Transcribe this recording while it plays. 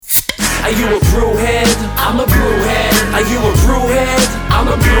Are you a brewhead? I'm a brewhead. Are you a brewhead? I'm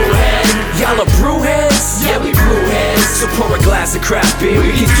a brewhead. Y'all are brewheads? Yeah, we brewheads. So pour a glass of craft beer,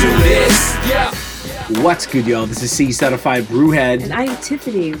 we can do this. Yeah. What's good, y'all? This is C Certified Brewhead. And I'm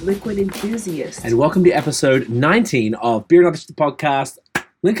Tiffany, Liquid Enthusiast. And welcome to episode 19 of Beer and Other Shit, the podcast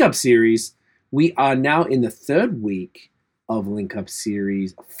Link Up series. We are now in the third week of Link Up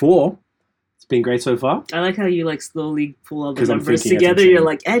series 4. It's been great so far. I like how you slowly pull all the 'Cause I'm numbers thinking together. as I'm You're saying.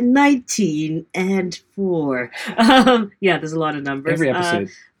 like, and 19 and 4. Yeah, there's a lot of numbers. Every episode.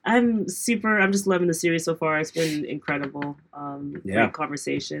 I'm just loving the series so far. It's been incredible. Yeah. Great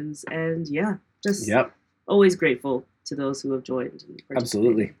conversations. And yeah, just Yep, always grateful to those who have joined. And participated.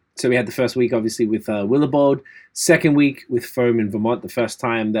 absolutely. So we had the first week, obviously, with Willibald. Second week with Foam in Vermont, the first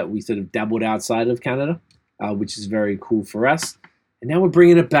time that we sort of dabbled outside of Canada, which is very cool for us. And now we're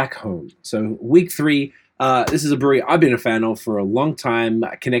bringing it back home. So week 3, this is a brewery I've been a fan of for a long time.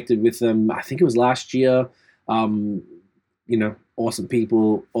 I connected with them, I think it was last year. Awesome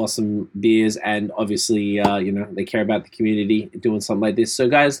people, awesome beers, and obviously, they care about the community doing something like this. So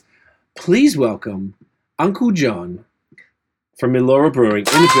guys, please welcome Uncle John from Melora Brewing in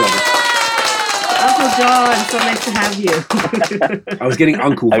the building. Uncle John, so nice to have you. I was getting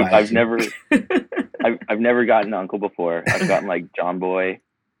uncle vibes. I've never gotten uncle before. I've gotten like John Boy.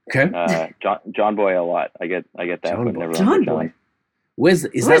 Okay. John Boy a lot. I get that John one. Boy. Never John Uncle Boy? Where's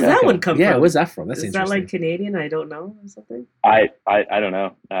that one come Yeah, from? where's that from? That's Is that interesting. like Canadian? I don't know or something? I don't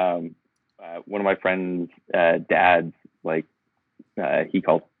know. One of my friends' dads, he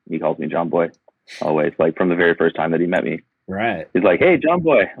calls me John Boy always. Like from the very first time that he met me, Right. he's like, "Hey, John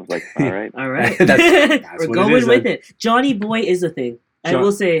Boy." I was like, "All right." All right. That's We're what going it is, with then. it. Johnny Boy is a thing. I John-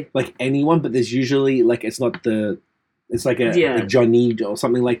 will say. Like anyone, but there's usually it's like a Yeah. like Johnny or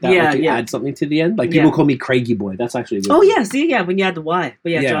something like that. Yeah, like you yeah. add something to the end. Like Yeah. people call me Craigie Boy. That's actually a good Oh thing. yeah, see, yeah, when you add the Y, but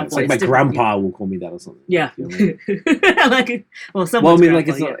yeah, John it's Boy. like my it's different. grandpa will call me that or something. Yeah, You know what I mean? like Well, I someone's mean, like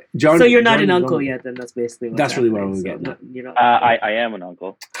grandpa, it's not John. so you're not John- an uncle John- yet, then that's basically what's That's really what happening. we're So getting at. you're not. I am an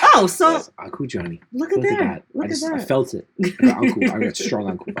uncle. Oh, so Uncle Johnny. look at that! Look at I that! felt it. I got strong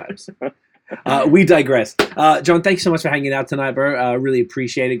uncle vibes. We digress. John, thanks so much for hanging out tonight, bro. Really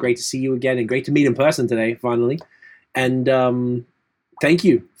appreciate it. Great to see you again, and great to meet in person today, finally. And thank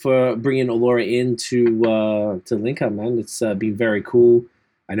you for bringing Elora in to Link Up, man. It's been very cool.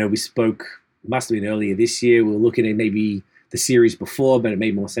 I know we spoke, must have been earlier this year. We were looking at maybe the series before, but it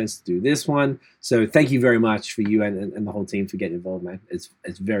made more sense to do this one. So thank you very much for you and the whole team for getting involved, man. It's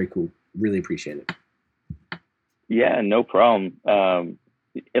very cool. Really appreciate it. Yeah, no problem.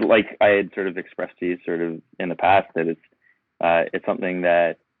 Like I had sort of expressed to you sort of in the past that it's something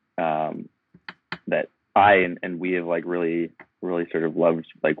that that I and we have like really sort of loved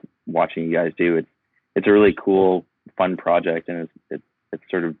like watching you guys do. It's a really cool, fun project, and it's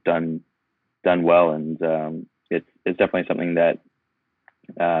sort of done well, and it's definitely something that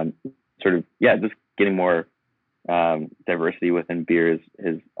just getting more diversity within beer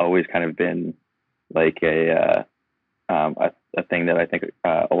has always kind of been like a thing that I think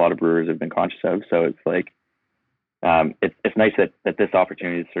a lot of brewers have been conscious of. So it's like it's nice that this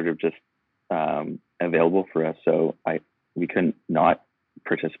opportunity is sort of just available for us. So we couldn't not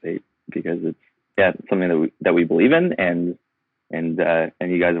participate because it's something that we believe in, and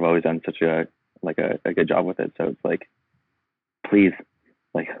you guys have always done such a good job with it. So it's like, please,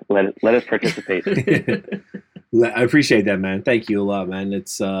 like let us participate. I appreciate that, man. Thank you a lot, man.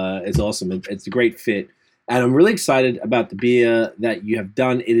 It's awesome. It's a great fit. And I'm really excited about the beer that you have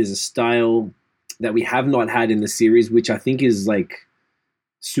done. It is a style that we have not had in the series, which I think is like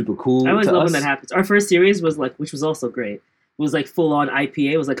super cool. I always to love us. when that happens. Our first series was which was also great. It was like full on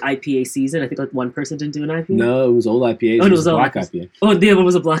IPA. It was like IPA season. I think like one person didn't do an IPA. No, it was all IPAs. Oh, it it was was all black IPAs. IPA. Oh, the other one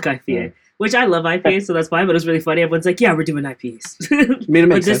was a black IPA, Yeah. which I love IPAs, so that's fine. But it was really funny. Everyone's like, "Yeah, we're doing IPAs." I mean, it But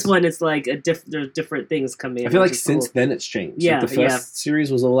makes this sense. one, it's like there's different things coming. I feel like which is since cool. then it's changed. Yeah, Like the first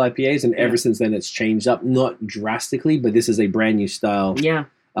series was all IPAs, and ever Yeah. since then it's changed up. Not drastically, but this is a brand new style Yeah.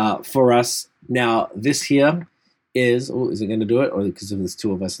 for us. Now, this here is it going to do it? Or because if there's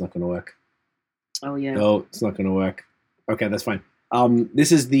two of us, it's not going to work? Oh yeah. No, it's not going to work. Okay, that's fine.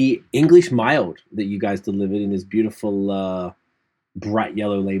 This is the English Mild that you guys delivered in this beautiful bright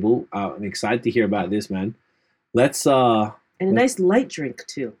yellow label. I'm excited to hear about this, man. Let's And a nice light drink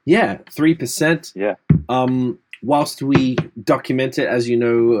too. 3%. Yeah. Whilst we document it, as you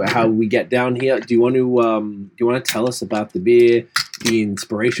know how we get down here, do you want to tell us about the beer, the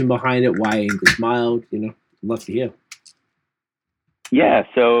inspiration behind it, why English Mild? I'd love to hear. Yeah.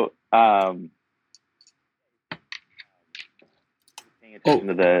 So paying attention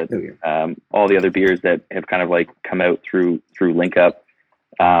to There we go. all the other beers that have kind of like come out through Link Up.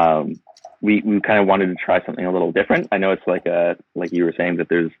 we kind of wanted to try something a little different. I know it's like you were saying that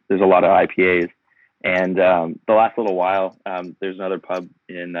there's a lot of IPAs, and the last little while there's another pub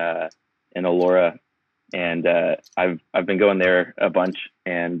in Elora, and I've been going there a bunch,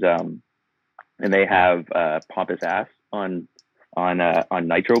 and they have Pompous Ass on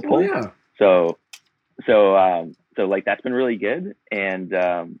Nitro Oh, Pull. yeah. So like that's been really good, and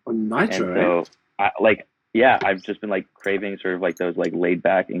On Nitro, and so I've just been like craving sort of like those like laid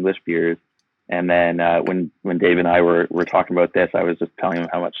back English beers. And then when Dave and I were talking about this, I was just telling him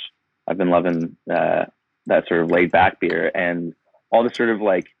how much I've been loving that sort of laid back beer, and all the sort of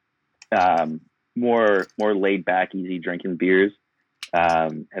like more laid back, easy drinking beers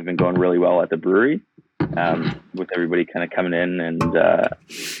have been going really well at the brewery, with everybody kind of coming in,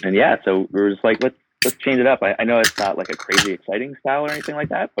 and yeah, so we were just like, let's change it up. I know it's not like a crazy exciting style or anything like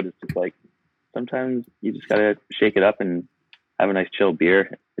that, but it's just like sometimes you just gotta shake it up and have a nice chill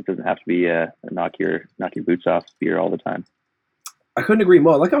beer. It doesn't have to be a knock your boots off beer all the time. I couldn't agree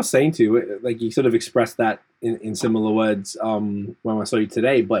more. Like I was saying to you, like you sort of expressed that in similar words when I saw you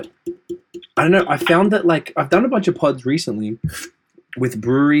today. But I don't know. I found that like I've done a bunch of pods recently with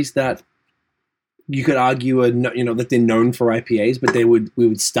breweries that you could argue that they're known for IPAs, but we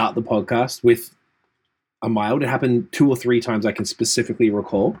would start the podcast with a mild. It happened 2 or 3 times I can specifically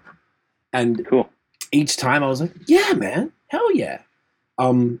recall, and Cool. each time I was like, yeah, man, hell yeah.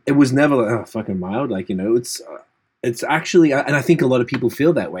 It was never like, oh, fucking mild. Like, it's actually, and I think a lot of people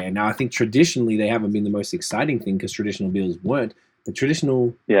feel that way. And now I think traditionally they haven't been the most exciting thing because traditional beers weren't. The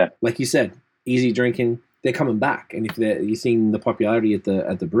traditional, Yeah. like you said, easy drinking, they're coming back. And if you're seeing the popularity at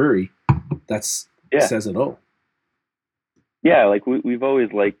the brewery, that's says it all. Yeah, like we've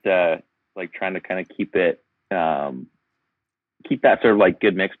always liked like trying to kind of keep it keep that sort of like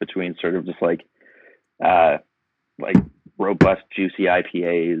good mix between sort of just like robust, juicy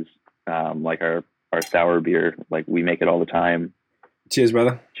IPAs, like our sour beer. Like we make it all the time. Cheers,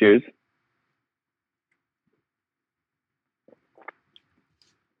 brother. Cheers.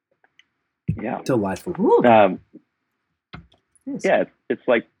 Yeah. Delightful. Ooh, nice. Yeah, it's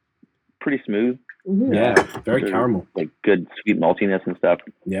like pretty smooth. Mhm. Yeah, very Sort of, caramel. like good sweet maltiness and stuff.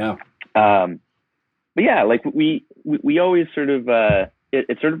 Yeah. But yeah, like we always sort of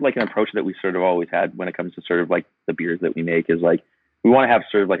it's sort of like an approach that we sort of always had when it comes to sort of like the beers that we make, is like we want to have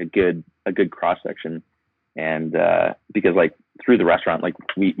sort of like a good cross section, and because like through the restaurant, like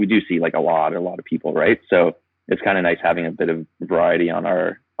we do see like a lot of people, right? So it's kind of nice having a bit of variety on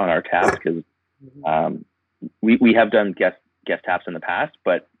our taps, because we have done guest taps in the past,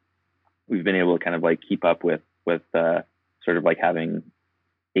 but we've been able to kind of like keep up with sort of like having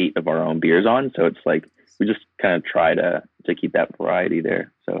 8 of our own beers on. So it's like we just kind of try to keep that variety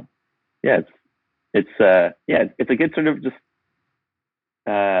there. So yeah, it's a good sort of just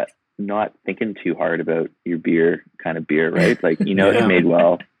not thinking too hard about your beer kind of beer, right? Like it's made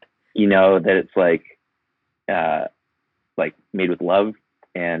well, that it's like made with love,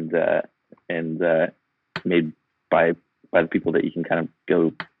 and made by the people that you can kind of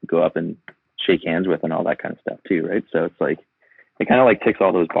go up and shake hands with and all that kind of stuff too, right? So it's like it kind of like ticks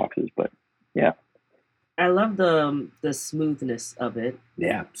all those boxes. But yeah, I love the smoothness of it.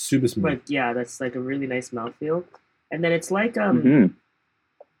 Yeah, super smooth. But yeah, that's like a really nice mouthfeel. And then it's like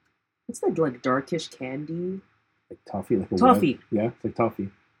it's like darkish candy. Like toffee, like a Toffee. word. Yeah, it's like toffee.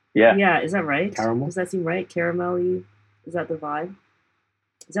 yeah, Yeah, is that right? Caramel? Does that seem right? Caramelly? Is that the vibe?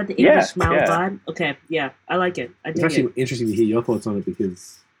 Is that the Yeah, English mild yeah. vibe? Okay, yeah, I like it. I It's dig actually it. interesting to hear your thoughts on it,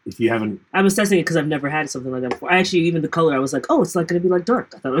 because if you haven't, I was testing it because I've never had something like that before. I actually, even the color, I was like, oh, it's like going to be like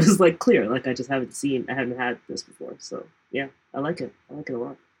dark. I thought it was like clear. Like I haven't had this before. So yeah, I like it. I like it a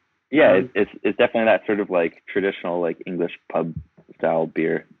lot. yeah, it's definitely that sort of like traditional like English pub style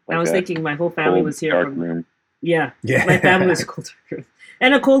beer. Like I was a thinking my whole family cold, was here dark from room. yeah. yeah, My family was cold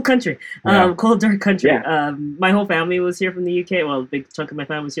and a cold country, Yeah. cold dark country. Yeah. My whole family was here from the UK. Well, a big chunk of my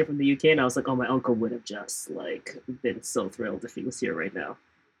family was here from the UK, and I was like, oh, my uncle would have just like been so thrilled if he was here right now,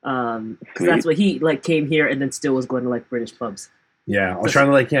 because that's what he like came here and then still was going to like British pubs. yeah. I was trying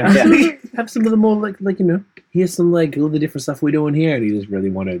to like Yeah. have some of the more like here's some like all the different stuff we're doing here, and he just really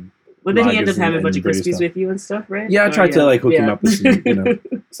wanted. But then he ended Lagers up having a and bunch of British Krispies stuff. with you and stuff, right? Yeah, I Or, tried to like hook him yeah. up with some,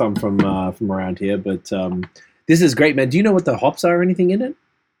 some from around here, but this is great, man. Do you know what the hops are or anything in it?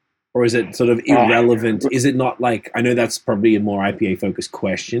 Or is it sort of irrelevant? Is it not like, I know that's probably a more IPA focused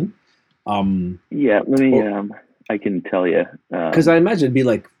question. Yeah, let me. I can tell you. Because I imagine it'd be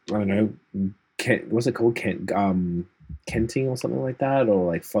like, I don't know, what's it called? Kenting or something like that, or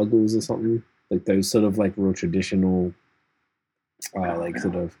like Fuggles or something, like those sort of like real traditional, like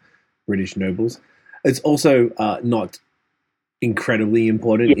sort of British nobles. It's also not incredibly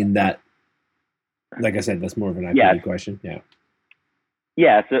important in that Like I said, that's more of an IPA Yeah. question. Yeah.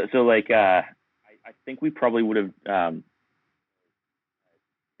 Yeah, so like I think we probably would have.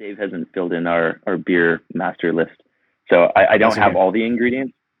 Dave hasn't filled in our beer master list, so I don't That's have okay. all the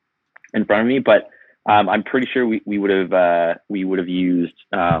ingredients in front of me, but I'm pretty sure we would have used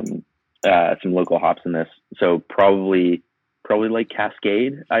some local hops in this. So probably like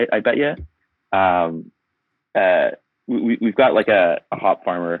Cascade. I bet you. We've got like a hop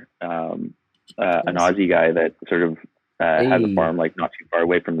farmer, an Aussie guy that sort of has a Hey. farm like not too far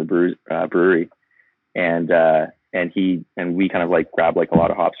away from the brewery, and we kind of like grab like a lot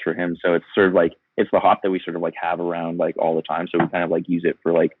of hops for him. So it's sort of like it's the hop that we sort of like have around like all the time. So we kind of like use it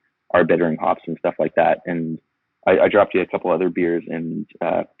for like our bittering hops and stuff like that. And I dropped you a couple other beers, and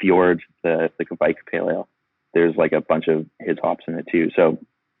Fjord, the Kvike Pale Ale, there's like a bunch of his hops in it too. So,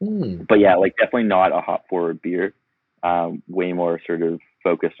 but yeah, like definitely not a hop forward beer. Way more sort of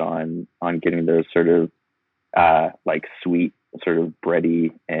focused on getting those sort of like sweet, sort of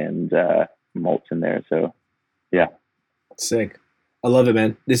bready and malts in there. So yeah, Sick. I love it,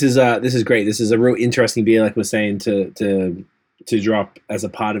 man. This is great. This is a real interesting beer, like we're saying, to drop as a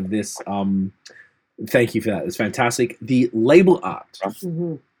part of this. Thank you for that. It's fantastic. The label art.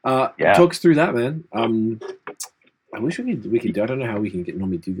 Mm-hmm. Yeah. Talk us through that, man. I wish we could do. I don't know how we can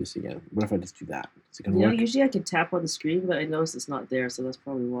normally do this again. What if I just do that? Is it gonna You know, work? usually I can tap on the screen, but I noticed it's not there, so that's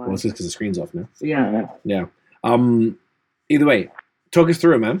probably why. Well, it's just because the screen's off now. Yeah. Yeah. Either way, talk us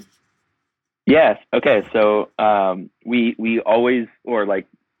through it, man. Yes. Okay. So we always, or like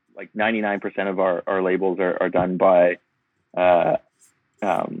 99% of our labels are done by a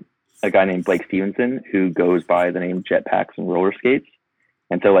guy named Blake Stevenson, who goes by the name Jetpacks and Roller Skates.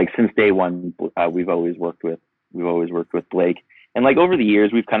 And so like since day one, we've always worked with Blake. And like over the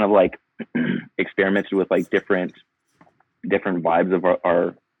years, we've kind of like experimented with like different vibes of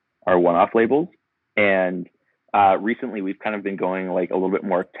our one-off labels. And recently we've kind of been going like a little bit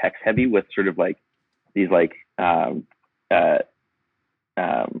more text heavy with sort of like these like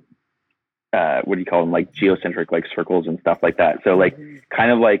what do you call them, like geocentric like circles and stuff like that. So like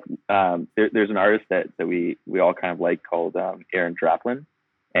kind of like there's an artist that we all kind of like called Aaron Draplin,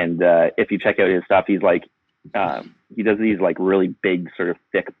 and if you check out his stuff, he's like he does these like really big sort of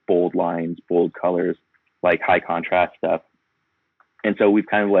thick bold lines, bold colors, like high contrast stuff. And so we've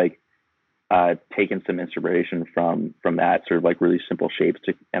kind of like taken some inspiration from that sort of like really simple shapes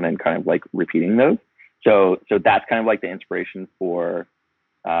and then kind of like repeating those. So that's kind of like the inspiration for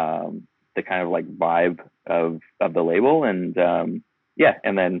the kind of like vibe of the label. And yeah,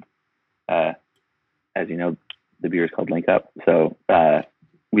 and then as you know, the beer is called Link Up. So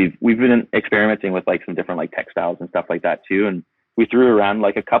we've been experimenting with like some different like textiles and stuff like that too. And we threw around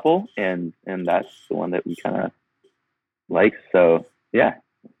like a couple, and that's the one that we kind of like. So yeah.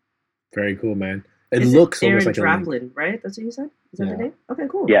 Very cool, man. It Is looks Aaron almost like Draplin, right? That's what you said? Is that Yeah. the name? Okay,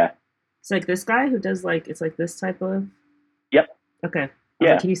 cool. Yeah. It's like this guy who does like, it's like this type of... Yep. Okay.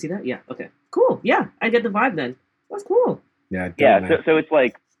 Yeah. Can you see that? Yeah. Okay. Cool. Yeah. I get the vibe then. That's cool. Yeah. dope, Yeah. man. So it's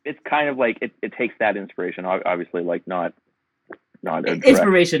like, it's kind of like, it takes that inspiration, obviously, like not a direct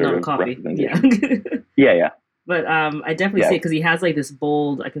Inspiration, sort not a of copy. Yeah. representation. Yeah. But I definitely Yeah. see it because he has like this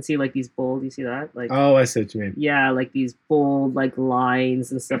bold, I can see like these bold, you see that? Like, Oh, I see what you mean. yeah, like these bold like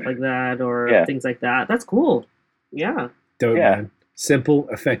lines and stuff like that, or Yeah. things like that. That's cool. Yeah. Dope, Yeah. man. Simple,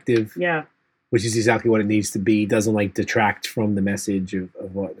 effective, Yeah. which is exactly what it needs to be. Doesn't like detract from the message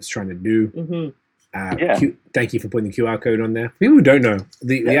of what it's trying to do. Mm-hmm. Yeah. Thank you for putting the QR code on there. For people who don't know,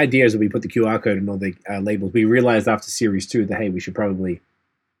 the idea is that we put the QR code on all the labels. We realized after series 2 that, hey, we should probably,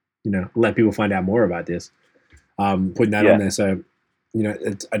 let people find out more about this. Putting that on there. So,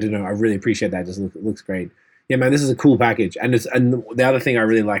 I don't know. I really appreciate that. It looks great. Yeah, man, this is a cool package. And the other thing I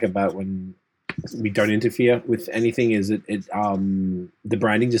really like about when we don't interfere with anything is the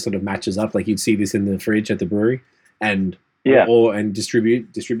branding just sort of matches up. Like you'd see this in the fridge at the brewery and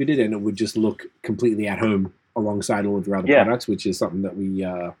distributed, and it would just look completely at home alongside all of your other products, which is something that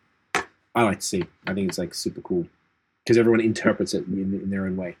I like to see. I think it's like super cool because everyone interprets it in their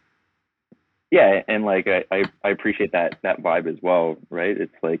own way. Yeah, and like I appreciate that vibe as well, right?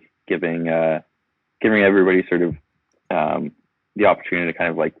 It's like giving everybody sort of the opportunity to kind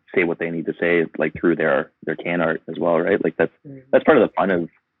of like say what they need to say, like through their can art as well, right? Like that's part of the fun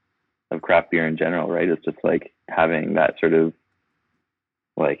of craft beer in general, right? It's just like having that sort of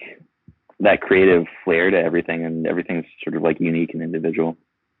like that creative flair to everything, and everything's sort of like unique and individual.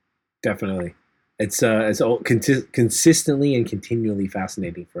 Definitely, it's all consistently and continually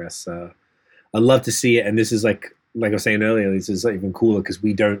fascinating for us. I love to see it, and this is like I was saying earlier, this is even cooler because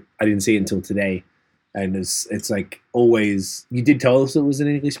I didn't see it until today, and it's like always. You did tell us it was an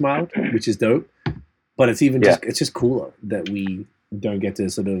English mild, which is dope, But it's even Yeah. just it's just cooler that we don't get to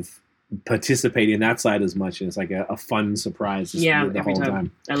sort of participate in that side as much, and it's like a fun surprise Yeah, the every whole time.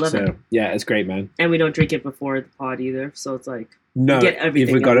 time. I love So it. yeah, it's great, man. And we don't drink it before the pod either, so it's like No, get if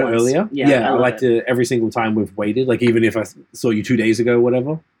everything we got at it once. earlier, Yeah, I I love like it. to every single time we've waited. Like even if I saw you 2 days ago,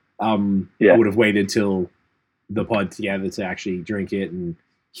 whatever, I would have waited till the pod together to actually drink it and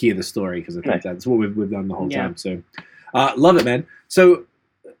hear the story, because I think Nice. that's what we've done the whole Yeah. time. So love it, man. So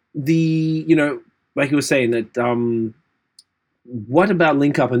like you were saying that. What about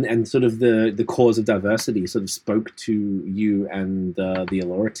Link Up and sort of the cause of diversity sort of spoke to you and the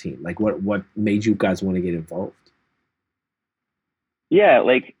Allura team? Like what made you guys want to get involved? Yeah,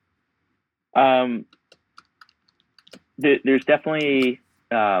 like there's definitely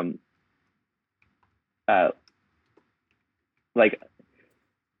like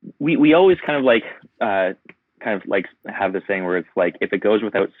we always kind of like have this saying where it's like, if it goes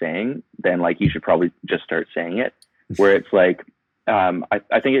without saying, then like you should probably just start saying it. Where it's like I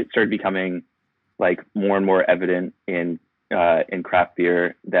think it started becoming like more and more evident in craft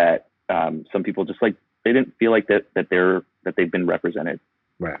beer that some people just like they didn't feel like that they've been represented,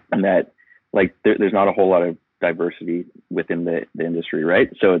 Right. and that like there's not a whole lot of diversity within the industry,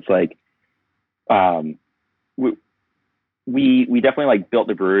 right? So it's like we definitely like built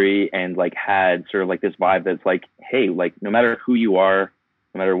the brewery and like had sort of like this vibe that's like, hey, like no matter who you are,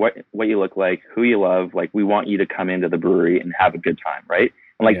 no matter what you look like, who you love, like we want you to come into the brewery and have a good time, right?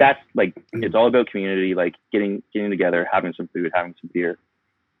 And like that's like it's all about community, like getting together, having some food, having some beer,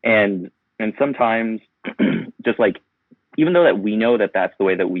 and sometimes just like even though that we know that that's the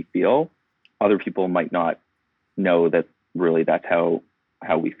way that we feel, other people might not know that really that's how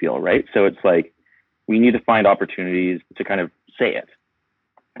we feel, right? So it's like we need to find opportunities to kind of say it,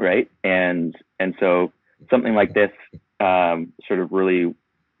 right? And so something like this sort of really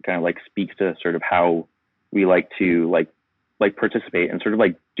kind of like speaks to sort of how we like to like participate and sort of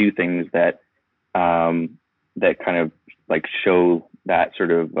like do things that that kind of like show that sort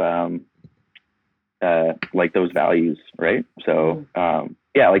of like those values, right? So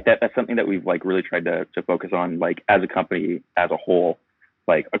yeah, like that's something that we've like really tried to focus on, like as a company as a whole,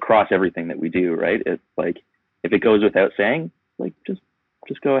 like across everything that we do, right? It's like if it goes without saying, like just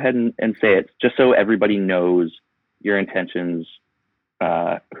go ahead and say it, just so everybody knows your intentions,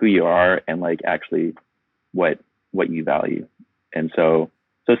 who you are, and like actually what you value. And so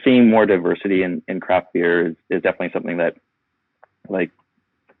seeing more diversity in craft beer is definitely something that like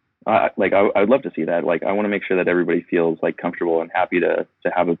I would love to see that. Like I want to make sure that everybody feels like comfortable and happy to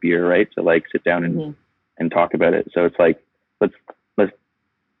have a beer, right? To like sit down and talk about it. So it's like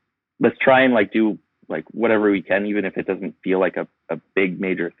let's try and like do like whatever we can, even if it doesn't feel like a big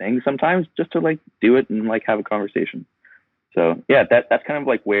major thing sometimes, just to like do it and like have a conversation. So yeah, that's kind of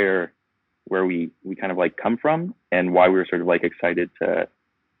like where we kind of like come from, and why we were sort of like excited to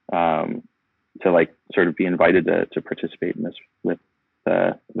like sort of be invited to participate in this with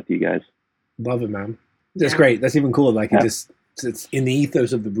you guys. Love it, man. That's great. That's even cooler. Like it's in the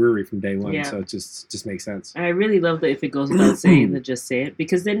ethos of the brewery from day one. Yeah. So it just makes sense. I really love that if it goes without saying, then just say it,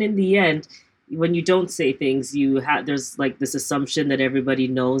 because then in the end, when you don't say things, there's like this assumption that everybody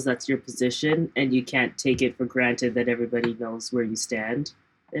knows that's your position, and you can't take it for granted that everybody knows where you stand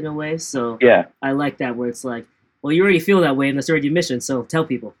in a way. So yeah, I like that, where it's like, well, you already feel that way and that's already your mission, so tell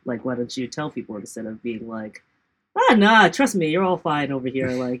people. Like, why don't you tell people instead of being like, nah, trust me, you're all fine over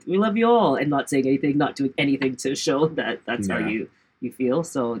here. Like, we love you all, and not saying anything, not doing anything to show that that's how you feel.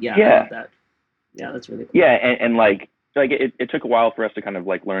 So I love that. Yeah, that's really cool. Yeah, and like it took a while for us to kind of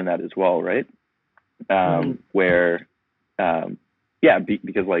like learn that as well, right? Where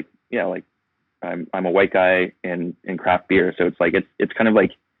because like like I'm a white guy in craft beer, so it's like it's kind of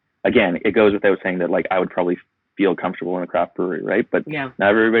like, again, it goes without saying that like I would probably feel comfortable in a craft brewery, right? But not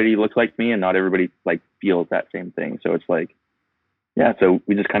everybody looks like me, and not everybody like feels that same thing. So it's like, so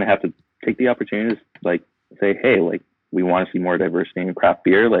we just kind of have to take the opportunity to like say, hey, like we want to see more diversity in craft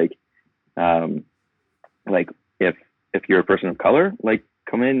beer. Like if you're a person of color, like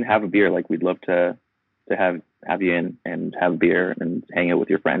come in and have a beer. Like we'd love to have you in and have a beer and hang out with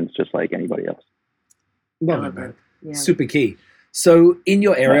your friends just like anybody else. Love it, man. Yeah. Super key. So in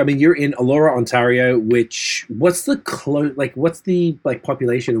your area, I mean, you're in Allura, Ontario, what's the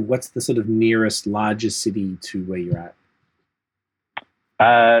population, and what's the sort of nearest largest city to where you're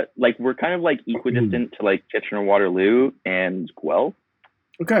at? Like we're kind of like equidistant to like Kitchener-Waterloo and Guelph.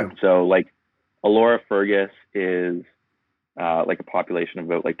 Okay. So like Allura Fergus is like a population of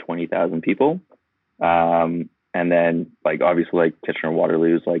about like 20,000 people. And then like obviously like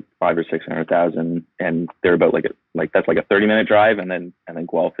Kitchener-Waterloo is like 500,000 or 600,000, and they're about that's like a 30-minute drive, and then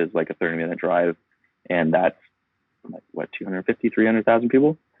Guelph is like a 30-minute drive and that's like what 250, 300,000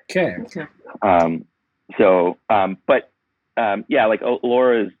 people. Okay. Okay. Yeah, like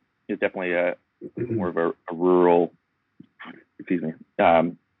Elora is definitely a more of a rural, excuse me,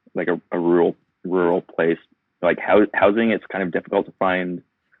 like a rural place. Like housing, it's kind of difficult to find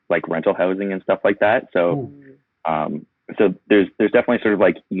like rental housing and stuff like that. So, so there's definitely sort of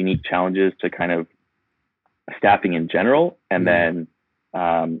like unique challenges to kind of staffing in general, and then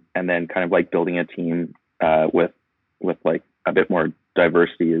kind of like building a team with like a bit more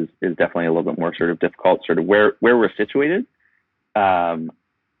diversity is definitely a little bit more sort of difficult, sort of where we're situated.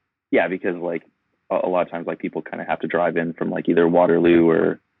 Yeah, because like a lot of times like people kind of have to drive in from like either Waterloo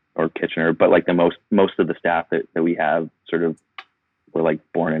or Kitchener, but like most of the staff that we have sort of were like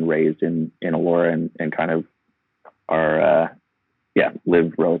born and raised in Elora and kind of are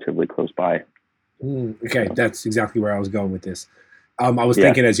live relatively close by. Okay, that's exactly where I was going with this. I was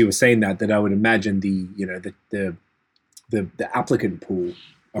thinking as you were saying that I would imagine the applicant pool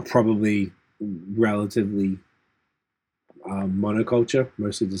are probably relatively monoculture,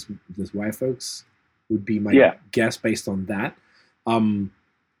 mostly just white folks would be my guess based on that.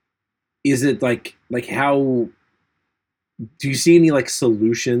 Is it like how do you see any like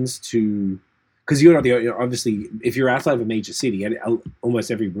solutions to, because you're not obviously if you're outside of a major city,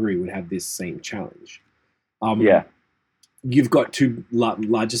 almost every brewery would have this same challenge. You've got two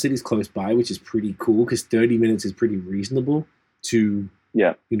larger cities close by, which is pretty cool because 30 minutes is pretty reasonable to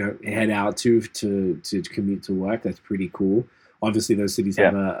head out to commute to work. That's pretty cool. Obviously, those cities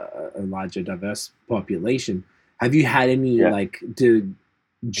have a larger, diverse population. Have you had any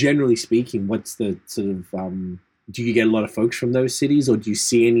generally speaking, what's the sort of do you get a lot of folks from those cities, or do you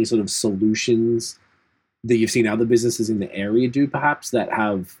see any sort of solutions that you've seen other businesses in the area do, perhaps, that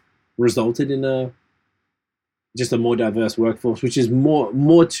have resulted in just a more diverse workforce, which is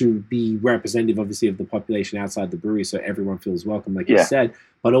more to be representative, obviously, of the population outside the brewery, so everyone feels welcome, like you said,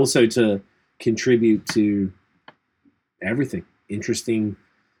 but also to contribute to everything interesting.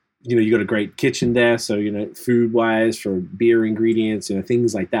 You got a great kitchen there, so food wise for beer ingredients,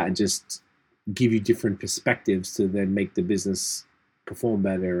 things like that, and just give you different perspectives to then make the business perform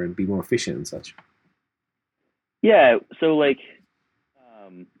better and be more efficient and such. Yeah, so like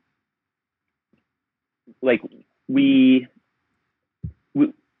we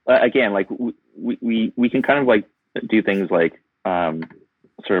again, like we can kind of like do things like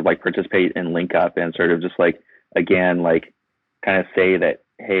sort of like participate and link up and sort of just like, again, like kind of say that,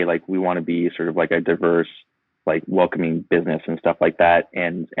 hey, like we want to be sort of like a diverse, like welcoming business and stuff like that.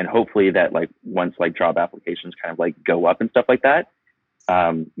 And hopefully that like once like job applications kind of like go up and stuff like that,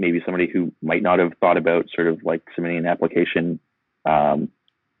 maybe somebody who might not have thought about sort of like submitting an application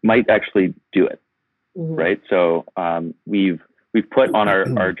might actually do it. Mm-hmm. Right. So we've put on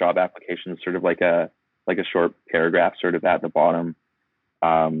our job applications sort of like a short paragraph sort of at the bottom.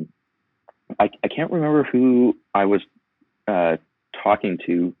 I can't remember who I was talking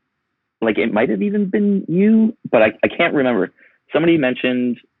to. Like it might have even been you, but I can't remember. Somebody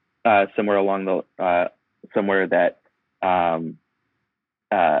mentioned somewhere along the somewhere that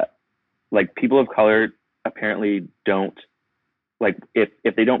like people of color apparently don't, like if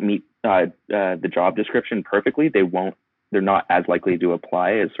they don't meet the job description perfectly, they're not as likely to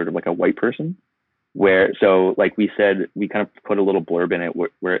apply as sort of like a white person. So like we said, we kind of put a little blurb in it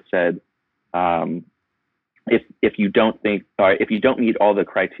where it said, if you don't meet all the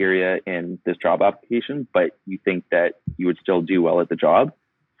criteria in this job application, but you think that you would still do well at the job,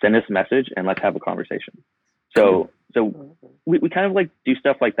 send us a message and let's have a conversation. So we kind of like do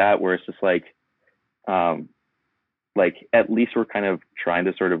stuff like that where it's just like at least we're kind of trying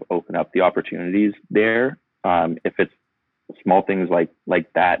to sort of open up the opportunities there. If it's small things like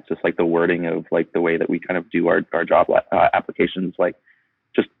that, just like the wording of like the way that we kind of do our job applications, like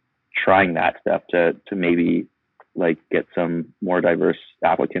just trying that stuff to maybe like get some more diverse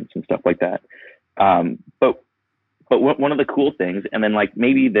applicants and stuff like that. But one of the cool things, and then like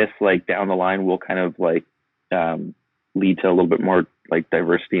maybe this like down the line will kind of like lead to a little bit more like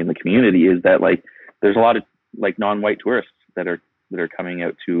diversity in the community, is that like there's a lot of like non-white tourists that are coming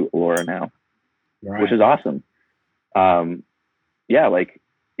out to Elora now, right, which is awesome.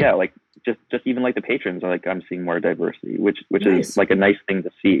 Like just even like the patrons are like, I'm seeing more diversity, which nice. Is like a nice thing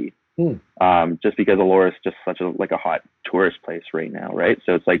to see. Just because Elora is just such a hot tourist place right now, right?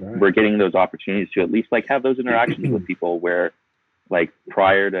 So it's like we're getting those opportunities to at least like have those interactions with people where like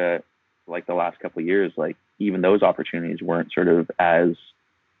prior to like the last couple of years, like even those opportunities weren't sort of as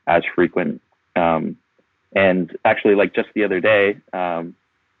frequent. And actually, like just the other day, I'm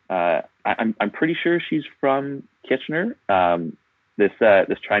pretty sure she's from Kitchener. this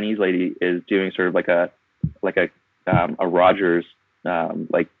Chinese lady is doing sort of like a Rogers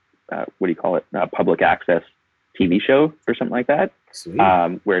what do you call it, public access TV show or something like that. Sweet.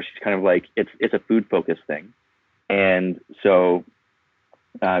 Where she's kind of like it's a food focused thing, and so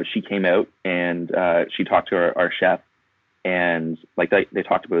she came out and she talked to our chef, and like they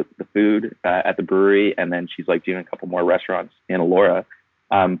talked about the food at the brewery, and then she's like doing a couple more restaurants in Elora,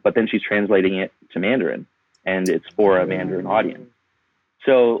 but then she's translating it to Mandarin, and it's for a Mandarin audience.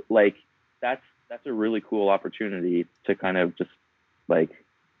 So like that's a really cool opportunity to kind of just like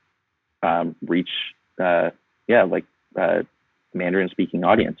reach Mandarin speaking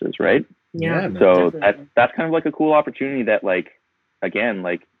audiences, right? Yeah. man. So Definitely. that's kind of like a cool opportunity that like again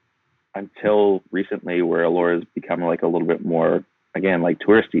like until recently where Elora's become like a little bit more again like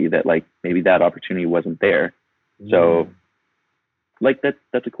touristy, that like maybe that opportunity wasn't there. So like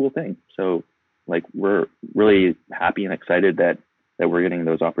that's a cool thing. So like we're really happy and excited that we're getting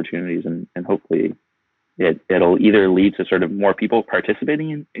those opportunities, and hopefully it'll either lead to sort of more people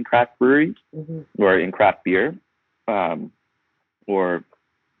participating in craft breweries or in craft beer, or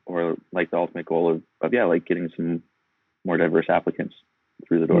like the ultimate goal of like getting some more diverse applicants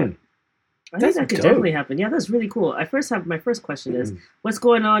through the door. I think That's that could dope. definitely happen. Yeah, that's really cool. My first question is, what's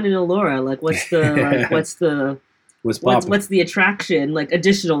going on in Elora? Like, what's the what's the attraction, like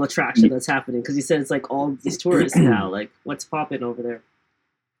additional attraction that's happening? Because you said it's like all these tourists now. Like, what's popping over there?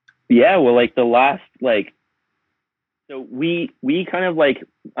 Yeah, well, like the last so we kind of like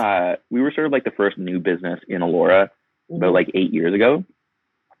we were sort of like the first new business in Elora about like 8 years ago.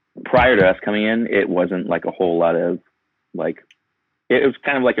 Prior to us coming in, it wasn't like a whole lot of like it was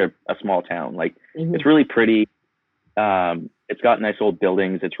kind of like a small town. Like it's really pretty. It's got nice old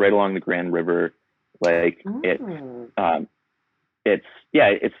buildings. It's right along the Grand River. Like it's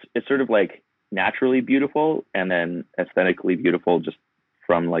sort of like naturally beautiful and then aesthetically beautiful just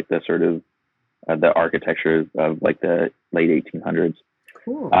from like the sort of the architecture of like the late 1800s.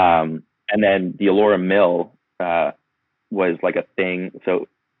 Cool. And then the Elora Mill was like a thing. So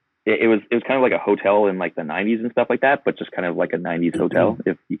it was kind of like a hotel in like the 90s and stuff like that, but just kind of like a 90s hotel.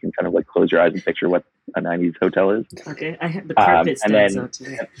 If you can kind of like close your eyes and picture what a 90s hotel is. Okay, I have the carpet stands out to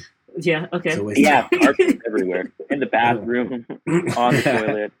me. Yeah. Okay. Yeah, carpets everywhere in the bathroom, on the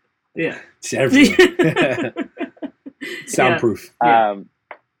toilet. Yeah. It's everywhere. Soundproof.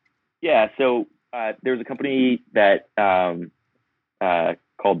 So there's a company that called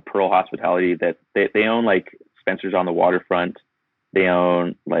Pearl Hospitality that they own like Spencer's on the Waterfront. They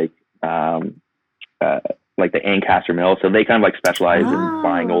own like the Ancaster Mill. So they kind of like specialize in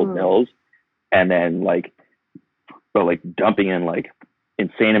buying old mills and then like dumping in like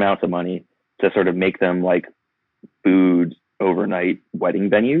insane amounts of money to sort of make them like food overnight wedding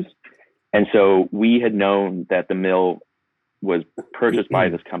venues. And so we had known that the mill was purchased by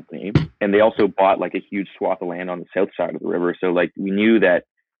this company, and they also bought like a huge swath of land on the south side of the river. So like we knew that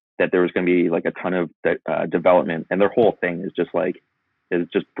there was going to be like a ton of development, and their whole thing is just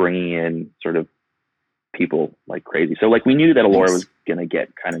bringing in sort of people like crazy. So like we knew that Elora was going to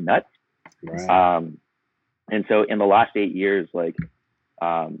get kind of nuts. Right. And so in the last 8 years, like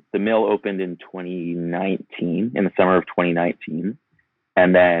the mill opened in 2019, in the summer of 2019,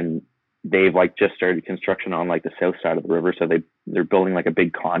 and then they've like just started construction on like the south side of the river. So they're building like a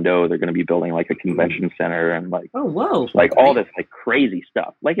big condo. They're going to be building like a convention center and like, oh, whoa, like all this like crazy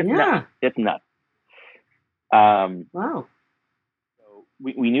stuff. Like it's nuts. It's nuts. Wow. So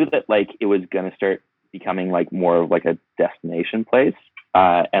we knew that like it was going to start becoming like more of like a destination place.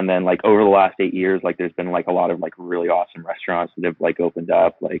 And then like over the last 8 years, like there's been like a lot of like really awesome restaurants that have like opened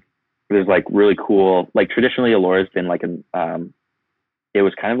up. Like there's like really cool, like traditionally Elora's been like it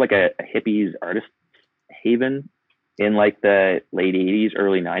was kind of like a hippies artist haven in like the late 80s,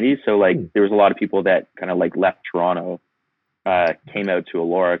 early 90s. So like there was a lot of people that kind of like left Toronto, came out to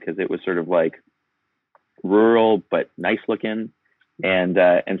Elora because it was sort of like rural but nice looking. And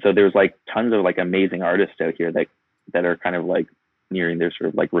so there's like tons of like amazing artists out here that are kind of like nearing their sort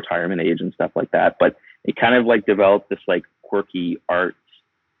of like retirement age and stuff like that. But it kind of like developed this like quirky arts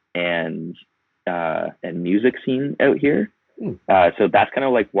and music scene out here. So that's kind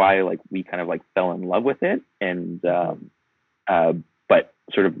of like why like we kind of like fell in love with it, and but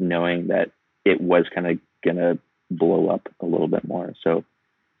sort of knowing that it was kind of gonna blow up a little bit more. So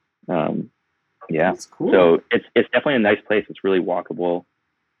That's cool. So it's definitely a nice place. It's really walkable,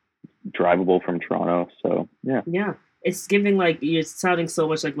 drivable from Toronto. So yeah. It's giving like you're sounding so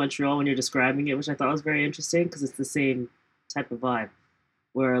much like Montreal when you're describing it, which I thought was very interesting because it's the same type of vibe.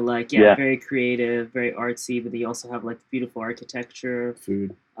 Where like very creative, very artsy, but then you also have like beautiful architecture.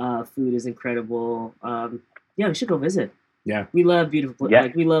 Food Food is incredible. We should go visit. Yeah. We love beautiful. Yeah.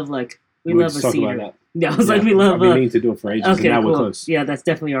 Like we love like we We'll love a just talk about cedar. that. Yeah, I was like Yeah. we love. I've been meaning to do it for ages, Okay, and now cool. we're close. Yeah, that's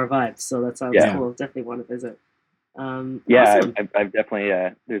definitely our vibe. So that sounds Yeah. cool. Definitely want to visit. Yeah, Awesome. I've definitely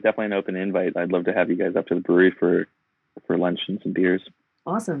there's definitely an open invite. I'd love to have you guys up to the brewery for lunch and some beers.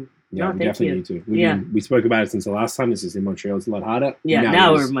 Awesome. Yeah, No, we thank definitely you. need to. We spoke about it since the last time. This is in Montreal. It's a lot harder. Yeah,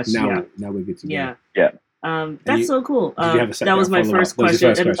 now we're much- yeah. Now we're good to go. Yeah. Yeah. That's you- so cool. did you have a second That was my follow-up? first What was question.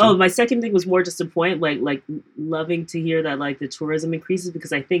 your first And, question? my second thing was more just a point, like loving to hear that like the tourism increases,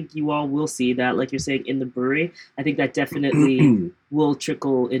 because I think you all will see that, like you're saying, in the brewery. I think that definitely will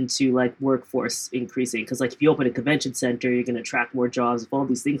trickle into like workforce increasing, because like if you open a convention center, you're going to attract more jobs. If all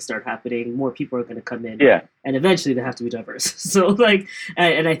these things start happening, more people are going to come in. Yeah. And eventually they have to be diverse. So like,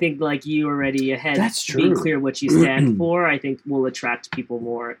 and I think like you already ahead, That's being true. clear what you stand for, I think will attract people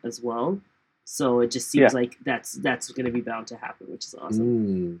more as well. So it just seems Yeah. like that's going to be bound to happen, which is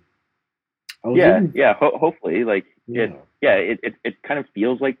awesome. I was Yeah, even- yeah. Hopefully, like yeah. it kind of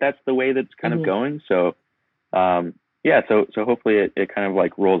feels like that's the way that's kind Mhm. of going. So, so hopefully it kind of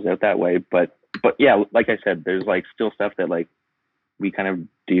like rolls out that way. But yeah, like I said, there's like still stuff that like we kind of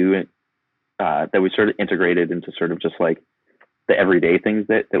do that we sort of integrated into sort of just like the everyday things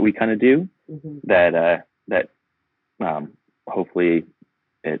that we kind of do Mhm. that hopefully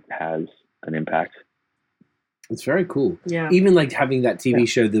it has an impact. It's very cool. Yeah. Even like having that TV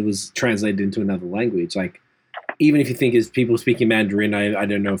show that was translated into another language, like even if you think it's people speaking Mandarin, I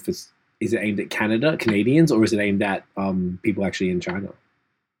don't know if is it aimed at Canadians, or is it aimed at people actually in China?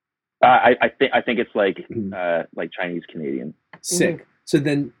 I think it's like Mhm. like Chinese Canadian. Sick. So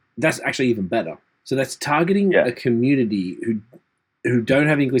then that's actually even better. So that's targeting Yeah. a community who don't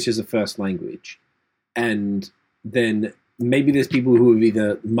have English as a first language, and then maybe there's people who are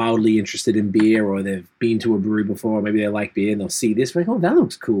either mildly interested in beer, or they've been to a brewery before, or maybe they like beer and they'll see this, like, oh, that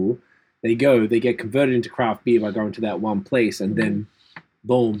looks cool. They get converted into craft beer by going to that one place, and then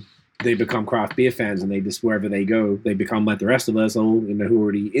boom, they become craft beer fans, and they just, wherever they go, they become like the rest of us, all who are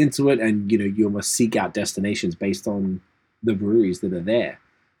already into it, and you almost seek out destinations based on the breweries that are there.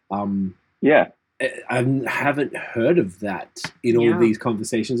 Yeah. I haven't heard of that in all Yeah. of these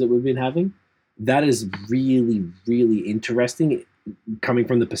conversations that we've been having. That is really, really interesting, coming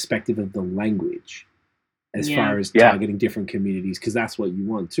from the perspective of the language, as Yeah. far as Yeah. targeting different communities, because that's what you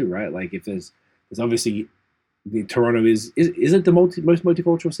want too, right? Like if there's obviously Toronto is it the most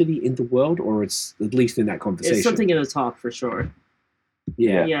multicultural city in the world, or it's at least in that conversation. It's something in the talk for sure.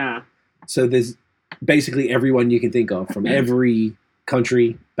 yeah. Yeah. So there's basically everyone you can think of from every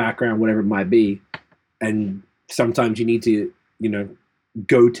country, background, whatever it might be. And sometimes you need to,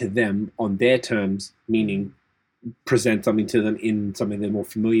 go to them on their terms, meaning present something to them in something they're more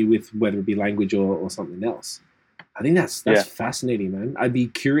familiar with, whether it be language or something else. I think that's Yeah. fascinating, man. I'd be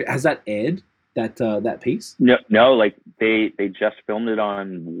curious. Has that aired, that piece? No, like they just filmed it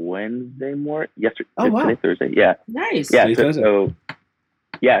on Wednesday morning. Yesterday. Oh, wow. Today, Thursday. Yeah. Nice. Yeah. Today, Thursday. So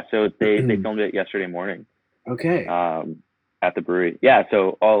they filmed it yesterday morning. Okay. At the brewery. Yeah.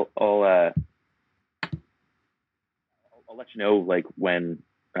 So I'll let you know like when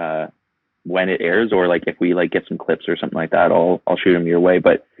it airs, or like if we like get some clips or something like that, I'll shoot them your way.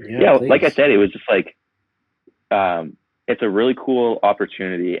 But yeah, like I please. said, it was just like it's a really cool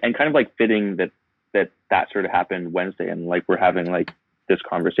opportunity, and kind of like fitting that sort of happened Wednesday, and like we're having like this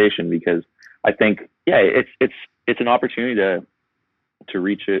conversation, because I think it's an opportunity to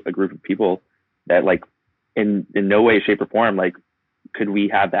reach a group of people that like in no way, shape, or form like could we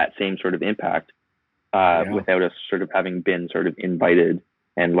have that same sort of impact without us sort of having been sort of invited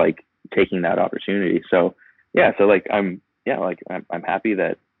and like taking that opportunity. So yeah, so like I'm happy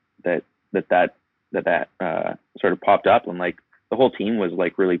that sort of popped up, and like the whole team was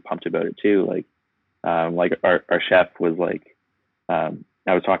like really pumped about it too. Like our chef was like,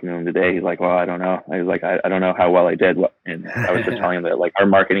 I was talking to him today. He's like, well, I don't know. I was like, I don't know how well I did. And I was just telling him that like our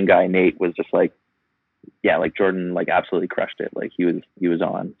marketing guy, Nate, was just like, yeah, like Jordan, like absolutely crushed it. Like he was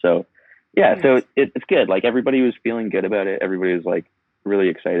on. So yeah, Nice. so it's good. Like everybody was feeling good about it. Everybody was like really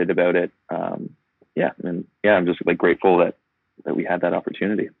excited about it. I'm just like grateful that we had that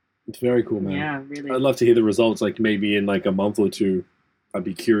opportunity. It's very cool, man. Yeah, really. I'd love to hear the results, like maybe in like a month or two. I'd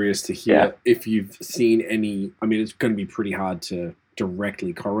be curious to hear if you've seen any. I mean, it's going to be pretty hard to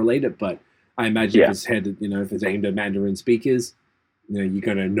directly correlate it, but I imagine if it's headed, if it's aimed at Mandarin speakers, you're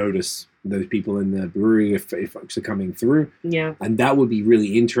going to notice those people in the brewery if folks are coming through. Yeah. And that would be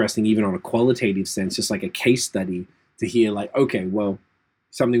really interesting, even on a qualitative sense, just like a case study to hear like, okay, well,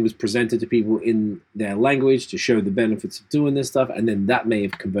 something was presented to people in their language to show the benefits of doing this stuff, and then that may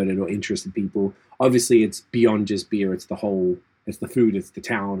have converted or interested people. Obviously, it's beyond just beer. It's the whole, it's the food, it's the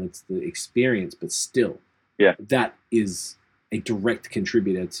town, it's the experience, but still, Yeah. that is a direct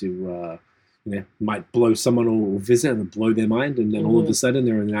contributor to, might blow someone or visit and blow their mind, and then all of a sudden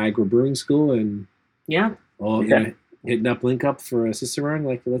they're in the Niagara Brewing School and hitting up Link Up for a Cicerone.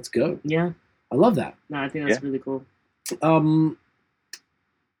 Like, let's go. Yeah. I love that. No, I think that's really cool.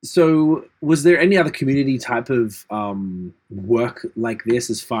 So was there any other community type of work like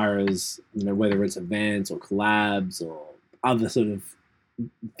this, as far as, whether it's events or collabs or other sort of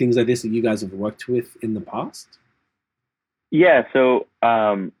things like this that you guys have worked with in the past? Yeah. So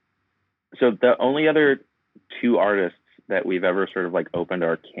the only other two artists that we've ever sort of like opened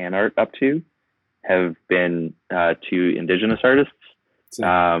our can art up to have been two Indigenous artists.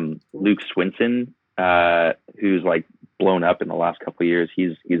 Luke Swinson, who's like blown up in the last couple of years.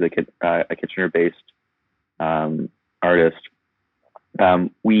 He's a Kitchener-based artist.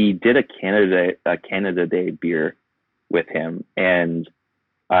 We did a Canada Day beer with him, and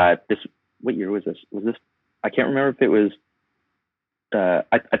what year was this? Was this? I can't remember if it was. I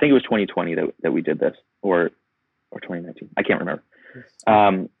think it was 2020 that we did this, or 2019. I can't remember.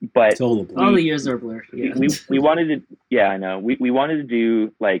 But all the years are blurred. Yeah. We wanted to. Yeah, I know. We wanted to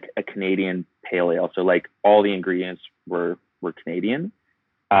do like a Canadian pale ale, so like all the ingredients were Canadian.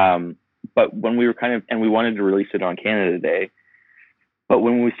 But when we were and we wanted to release it on Canada Day, but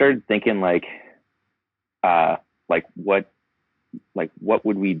when we started thinking like what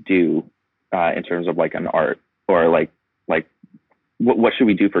would we do in terms of like an art, or like what should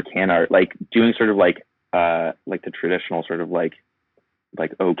we do for can art? Like doing sort of like the traditional sort of like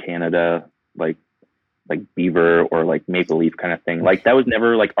Oh Canada, like beaver or like maple leaf kind of thing. Like that was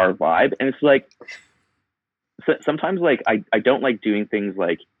never like our vibe. And it's like sometimes like I don't like doing things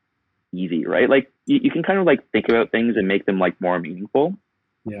like easy, right? Like you can kind of like think about things and make them like more meaningful.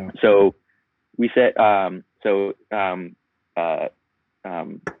 Yeah. So we said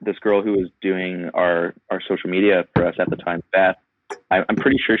this girl who was doing our social media for us at the time, Beth, I'm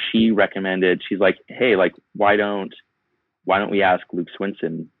pretty sure she recommended, she's like, hey, like why don't we ask Luke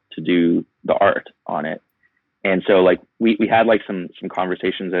Swinson to do the art on it? And so like we had like some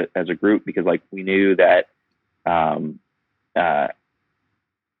conversations as a group, because like we knew that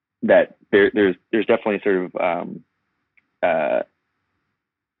that there's definitely sort of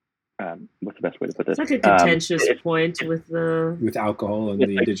what's the best way to put this? It's like a contentious point with alcohol and with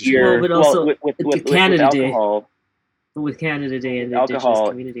the like Indigenous beer, but also with Canada Day. alcohol, with Canada Day and the alcohol, Indigenous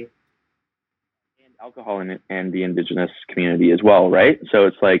community. And alcohol and the Indigenous community as well, right? So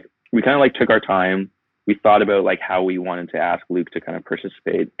it's like we kind of like took our time. We thought about like how we wanted to ask Luke to kind of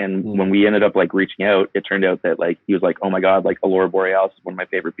participate. And when we ended up like reaching out, it turned out that like he was like, oh my God, like Aurora Borealis is one of my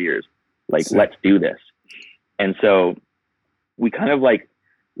favorite beers. Like, let's do this. And so we kind of like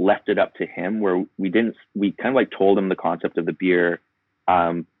left it up to him, where we kind of like told him the concept of the beer.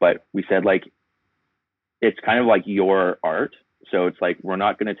 But we said like, it's kind of like your art. So it's like, we're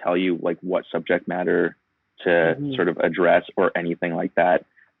not going to tell you like what subject matter to sort of address or anything like that.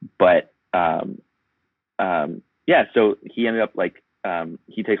 But yeah, so he ended up like,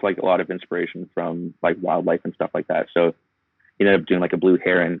 he takes like a lot of inspiration from like wildlife and stuff like that. So he ended up doing like a blue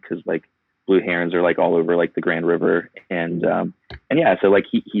heron, because like blue herons are like all over like the Grand River. And yeah, so like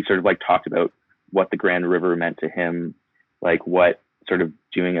he sort of like talked about what the Grand River meant to him, like what sort of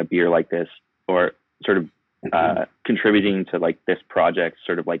doing a beer like this, or sort of contributing to like this project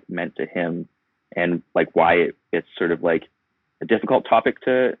sort of like meant to him, and like why it's sort of like a difficult topic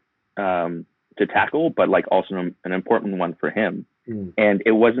to tackle, but like also an important one for him. And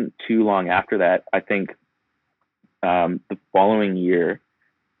it wasn't too long after that, I think the following year,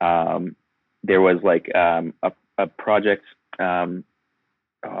 there was like a project. I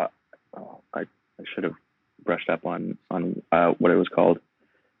should have brushed up on what it was called.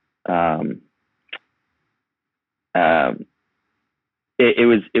 It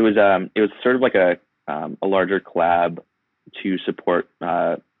was sort of like a larger collab to support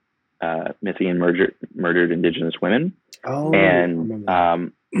missing and murdered Indigenous women. Oh, and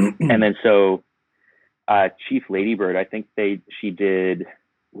then so Chief Ladybird, I think she did,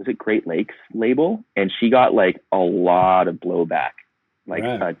 was it Great Lakes label, and she got like a lot of blowback, like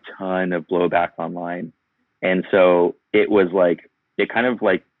a ton of blowback online. And so it was like, it kind of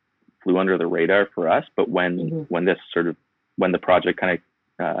like flew under the radar for us. But when the project kind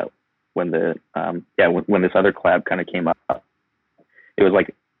of when this other collab kind of came up, it was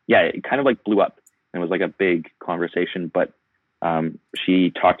like, yeah, it kind of like blew up, and it was like a big conversation. But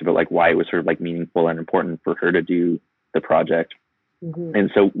she talked about like why it was sort of like meaningful and important for her to do the project. And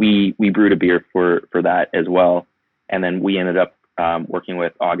so we brewed a beer for that as well. And then we ended up working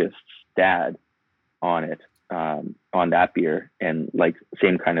with August's dad on it, on that beer. And like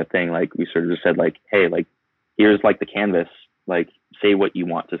same kind of thing, like we sort of just said like, hey, like here's like the canvas, like say what you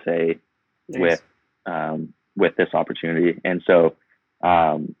want to say Nice. with this opportunity. And so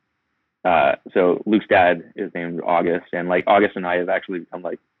so Luke's dad is named August, and like August and I have actually become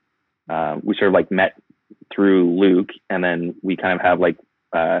like we sort of like met through Luke, and then we kind of have like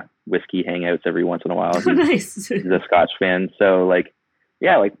whiskey hangouts every once in a while. Nice. He's a Scotch fan, so like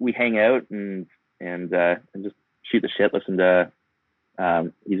yeah, like we hang out and just shoot the shit. Listen to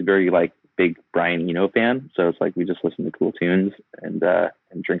he's a very like big Brian Eno fan, so it's like we just listen to cool tunes and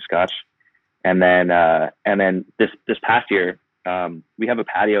drink Scotch. And then this past year, we have a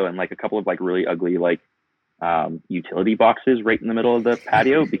patio and like a couple of like really ugly like utility boxes right in the middle of the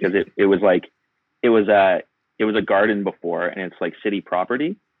patio because it was a garden before, and it's like city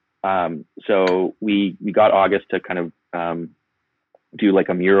property. So we got August to kind of do like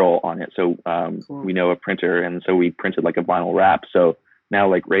a mural on it. So Cool. we know a printer, and so we printed like a vinyl wrap. So now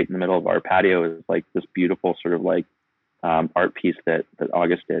like right in the middle of our patio is like this beautiful sort of like art piece that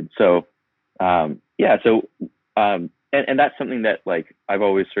August did. So yeah, so and that's something that like I've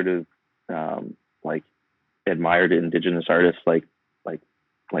always sort of like admired Indigenous artists, like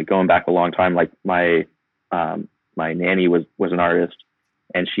going back a long time. Like my nanny was an artist,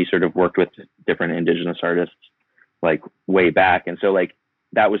 and she sort of worked with different Indigenous artists like way back, and so like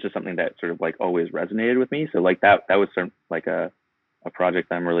that was just something that sort of like always resonated with me. So like that was sort of like a project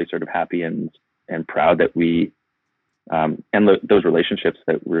that I'm really sort of happy and proud that we those relationships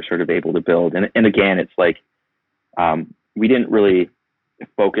that we're sort of able to build. And again, it's like we didn't really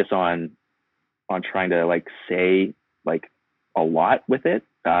focus on trying to like say like a lot with it.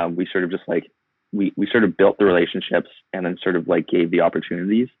 We sort of just like we sort of built the relationships and then sort of like gave the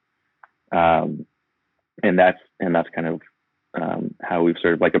opportunities. And that's kind of how we've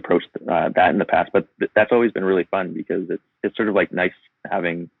sort of like approached that in the past. But that's always been really fun because it's sort of like nice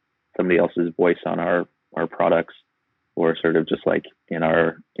having somebody else's voice on our products, or sort of just like in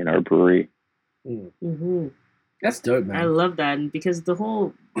our brewery. Mm-hmm. That's dope, man. I love that, and because the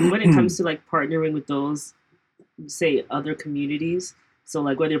whole when it comes to like partnering with those, say, other communities. So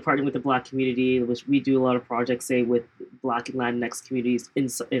like whether you're partnering with the Black community, which we do a lot of projects, say with Black and Latinx communities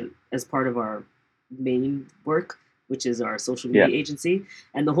as part of our main work, which is our social media agency.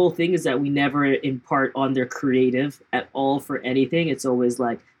 And the whole thing is that we never impart on their creative at all for anything. It's always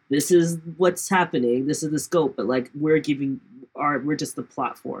like, this is what's happening, this is the scope, but like we're just the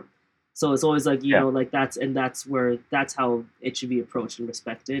platform. So it's always like, you know, like that's how it should be approached and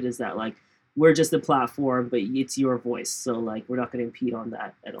respected, is that like we're just the platform, but it's your voice. So like we're not going to impede on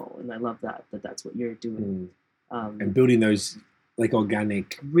that at all. And I love that's what you're doing. And building those like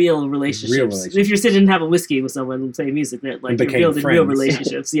organic, real relationships. If you're sitting and have a whiskey with someone and play music, that like you're building real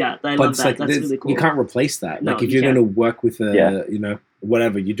relationships. Yeah, I love that. Like, that's really cool. You can't replace that. No, like if you're going to work with you know,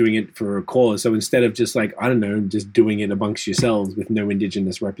 whatever, you're doing it for a cause. So instead of just like, I don't know, just doing it amongst yourselves with no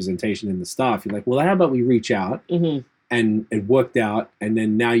Indigenous representation in the staff, you're like, well, how about we reach out and it worked out, and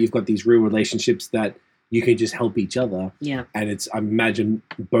then now you've got these real relationships that you can just help each other. Yeah, and I imagine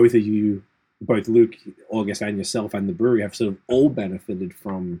both of you. Both Luke, August, and yourself and the brewery have sort of all benefited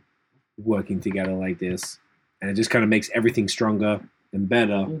from working together like this. And it just kind of makes everything stronger and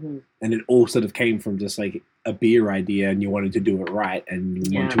better. And it all sort of came from just like a beer idea, and you wanted to do it right,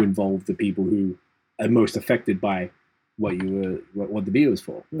 and you want to involve the people who are most affected by what the beer was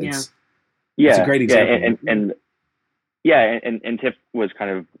for. It's a great example. And Tiff was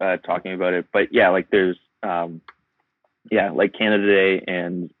kind of talking about it, but yeah, like there's like Canada Day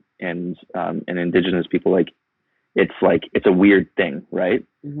and Indigenous people, like it's a weird thing, right?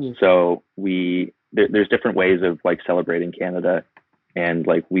 So there's different ways of like celebrating Canada, and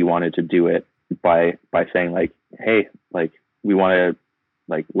like we wanted to do it by saying like, hey, like we want to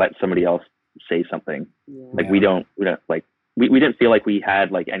like let somebody else say something. Like we don't like we didn't feel like we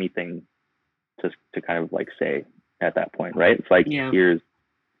had like anything to kind of like say at that point, right? It's like here's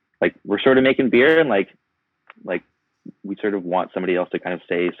like we're sort of making beer, and like we sort of want somebody else to kind of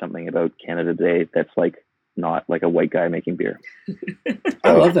say something about Canada Day that's like not like a white guy making beer.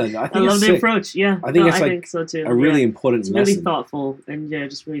 I love that. I love the approach. Yeah, I think it's like think so too. A really important lesson. Really thoughtful, and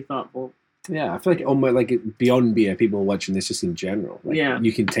just really thoughtful. Yeah, I feel like almost like beyond beer, people are watching this just in general. Like,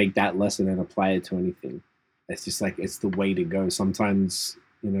 you can take that lesson and apply it to anything. It's just like it's the way to go. Sometimes,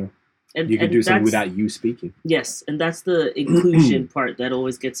 you know, you can do something without you speaking. Yes, and that's the inclusion part that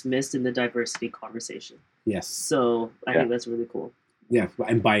always gets missed in the diversity conversation. Yes. So I think that's really cool. Yeah,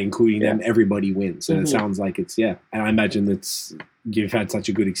 and by including them, everybody wins. And it sounds like it's, and I imagine you've had such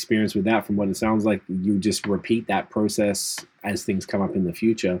a good experience with that. From what it sounds like, you just repeat that process as things come up in the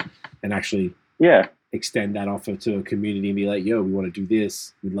future, and actually extend that offer to a community and be like, yo, we want to do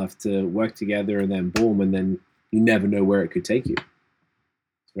this. We'd love to work together, and then boom, and then you never know where it could take you.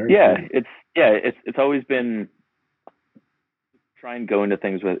 It's very cool. It's always been try and go into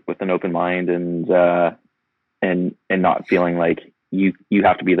things with an open mind and not feeling like you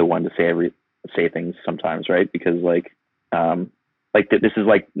have to be the one to say things sometimes, right? Because this is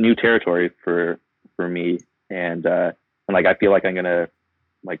like new territory for me, and like I feel like I'm gonna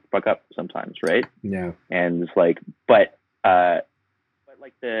like fuck up sometimes, right? Yeah. And it's like, but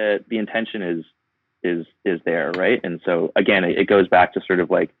like the intention is there, right? And so again, it goes back to sort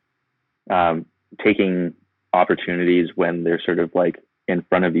of like taking opportunities when they're sort of like in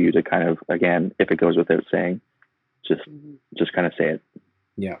front of you to kind of, again, if it goes without saying, just kind of say it.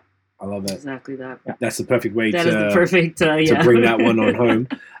 Yeah. I love that. Exactly that. That's the perfect way That is the perfect, to bring that one on home.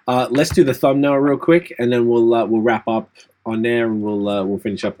 Let's do the thumbnail real quick, and then we'll wrap up on there, and we'll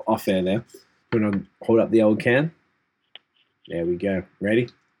finish up off air there. We're gonna hold up the old can. There we go. Ready?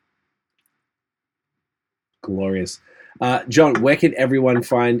 Glorious. John, where can everyone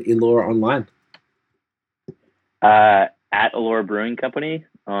find Elora online? At Elora Brewing Company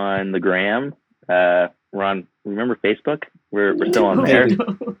on the gram. We're on. Remember Facebook? We're still on there.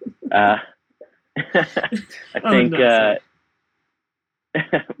 I think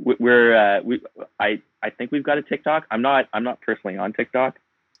I think we've got a TikTok. I'm not personally on TikTok.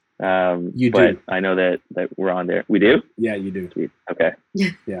 You but do. I know that we're on there. We do? Yeah, you do. Sweet. Okay.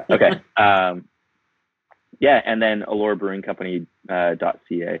 Yeah. Okay. Yeah, and then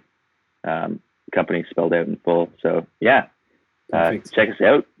AloraBrewingCompany.ca. Company spelled out in full. So yeah, check us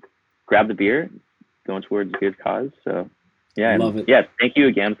out. Grab the beer. Going towards a good cause. So yeah, love it. Yeah, thank you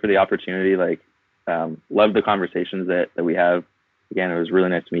again for the opportunity. Like, love the conversations that we have. Again, it was really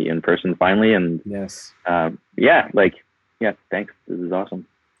nice to meet you in person finally. And yes, thanks. This is awesome.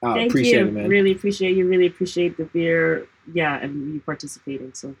 Thank appreciate you. it, man. Really appreciate you. Really appreciate the beer. Yeah, and you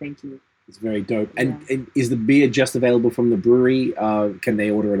participating. So thank you. It's very dope. And is the beer just available from the brewery? Can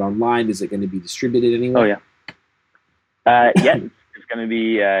they order it online? Is it going to be distributed anywhere? Oh yeah. Yeah, it's gonna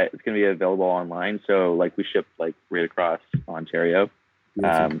be available online. So like we ship like right across Ontario.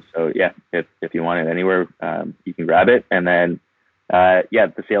 So yeah, if you want it anywhere, you can grab it. And then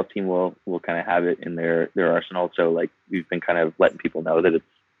the sales team will kind of have it in their arsenal. So like we've been kind of letting people know that it's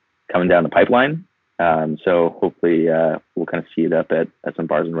coming down the pipeline. So hopefully we'll kind of see it up at some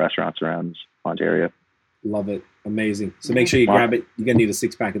bars and restaurants around Ontario. Love it. Amazing. So make sure you grab it. You're going to need a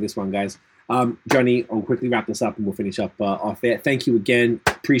 6-pack of this one, guys. Johnny, I'll quickly wrap this up and we'll finish up off air. Thank you again.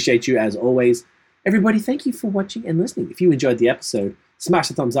 Appreciate you as always. Everybody, thank you for watching and listening. If you enjoyed the episode, smash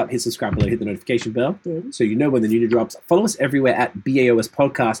the thumbs up, hit subscribe below, hit the notification bell so you know when the new drops. Follow us everywhere at BAOS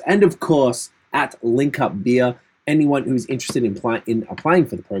Podcast and, of course, at Link Up Beer. Anyone who's interested in applying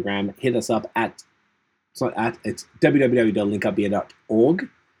for the program, hit us up it's www.linkupbeer.org.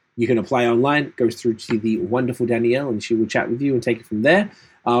 You can apply online, goes through to the wonderful Danielle, and she will chat with you and take it from there.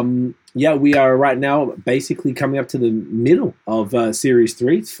 We are right now basically coming up to the middle of Series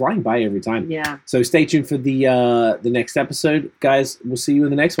 3. It's flying by every time. Yeah. So stay tuned for the next episode. Guys, we'll see you in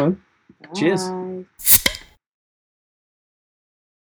the next one. Bye. Cheers.